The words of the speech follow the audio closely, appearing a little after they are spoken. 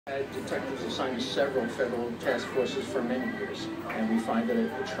Detectives assigned to several federal task forces for many years, and we find it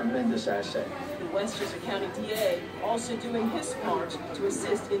a tremendous asset. The Westchester County DA also doing his part to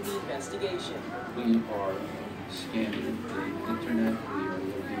assist in the investigation. We are scanning the internet. We are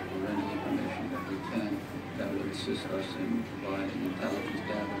looking for any information that we can that would assist us in providing intelligence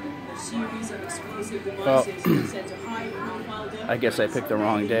data. A series of explosive devices sent to high-profile demonstrators. I guess I picked the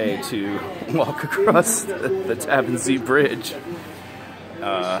wrong day to walk across the Tappan Zee Bridge.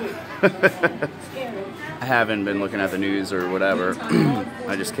 I haven't been looking at the news or whatever.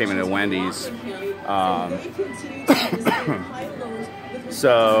 I just came into Wendy's.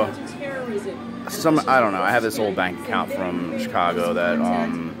 So, I don't know. I have this old bank account from Chicago that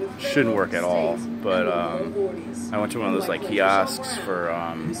shouldn't work at all. But I went to one of those like kiosks for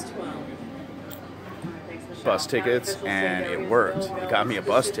bus tickets, and it worked. It got me a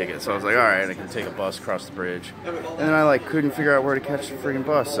bus ticket, so I was like, all right, I can take a bus across the bridge. And then I like couldn't figure out where to catch the freaking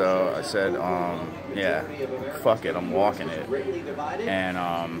bus, so I said, yeah, fuck it, I'm walking it.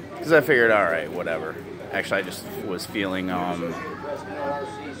 And because I figured, all right, whatever. Actually, I just was feeling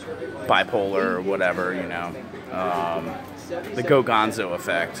bipolar or whatever, you know. The Go Gonzo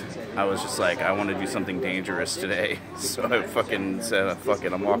effect. I was just like, I want to do something dangerous today. So I fucking said, fuck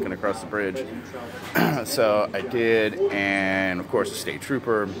it, I'm walking across the bridge. So I did, and of course the state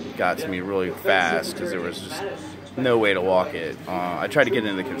trooper got to me really fast because there was just no way to walk it. I tried to get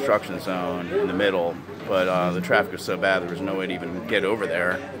into the construction zone in the middle, but the traffic was so bad there was no way to even get over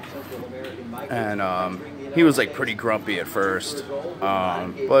there. And he was like pretty grumpy at first,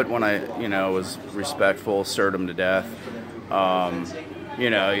 but when I, you know, was respectful, stirred him to death. You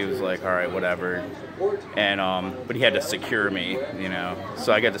know, he was like, all right, whatever. And but he had to secure me, you know.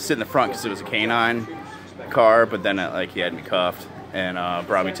 So I got to sit in the front because it was a canine car, but then like he had me cuffed and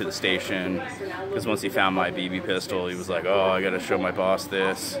brought me to the station. Because once he found my BB pistol, he was like, oh, I got to show my boss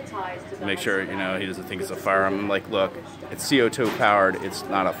this. Make sure, you know, he doesn't think it's a firearm. I'm like, look, it's CO2 powered. It's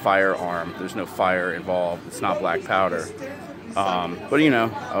not a firearm. There's no fire involved. It's not black powder. But, you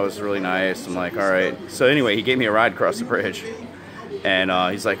know, I was really nice. I'm like, all right. So anyway, he gave me a ride across the bridge. And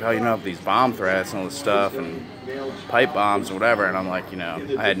he's like, oh, you know, these bomb threats and all this stuff and pipe bombs or whatever. And I'm like, you know,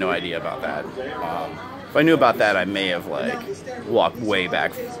 I had no idea about that. If I knew about that, I may have, like, walked way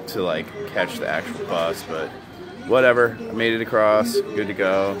back to, like, catch the actual bus. But whatever. I made it across. Good to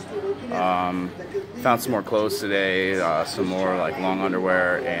go. Found some more clothes today. Some more, like, long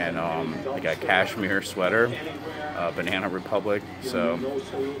underwear and, like, a cashmere sweater. Banana Republic. So,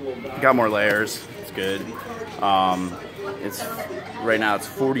 got more layers. It's good. It's right now it's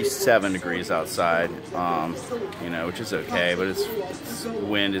 47 degrees outside, you know, which is okay, but it's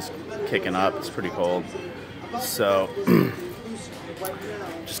wind is kicking up. It's pretty cold. So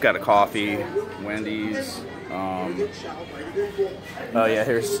just got a coffee, Wendy's. Oh yeah,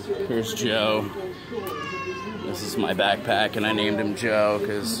 here's Joe. This is my backpack, and I named him Joe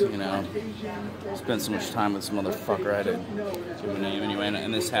because, you know, I spent so much time with this motherfucker. I had to give him a name anyway.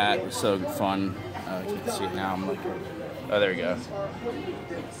 And this hat was so fun. You can see it now. I'm like, oh, there you go.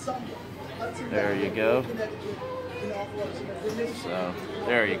 There you go. So,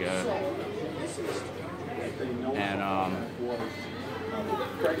 there you go. And,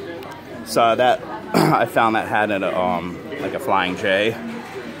 so that, I found that hat at a, like a Flying J,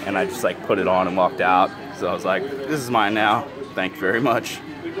 and I just like put it on and walked out. So I was like, this is mine now. Thank you very much.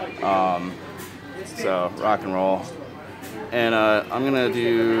 So, rock and roll. And, I'm gonna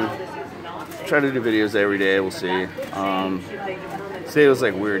try to do videos every day. We'll see. Today was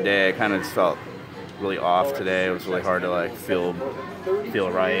like a weird day. I kind of just felt really off today. It was really hard to like feel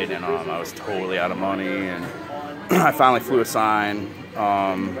right, and I was totally out of money. And I finally flew a sign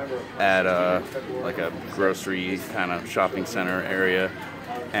at like a grocery kind of shopping center area,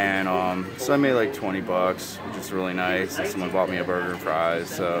 and so I made like 20 bucks, which is really nice. And someone bought me a burger and fries,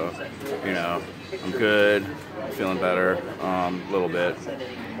 so you know I'm good. I'm feeling better a little bit.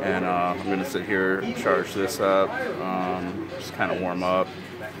 And I'm going to sit here, charge this up, just kind of warm up,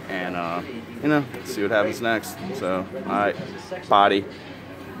 and, you know, see what happens next. So, alright, potty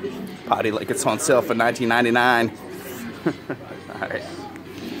like it's on sale for $19.99. Alright.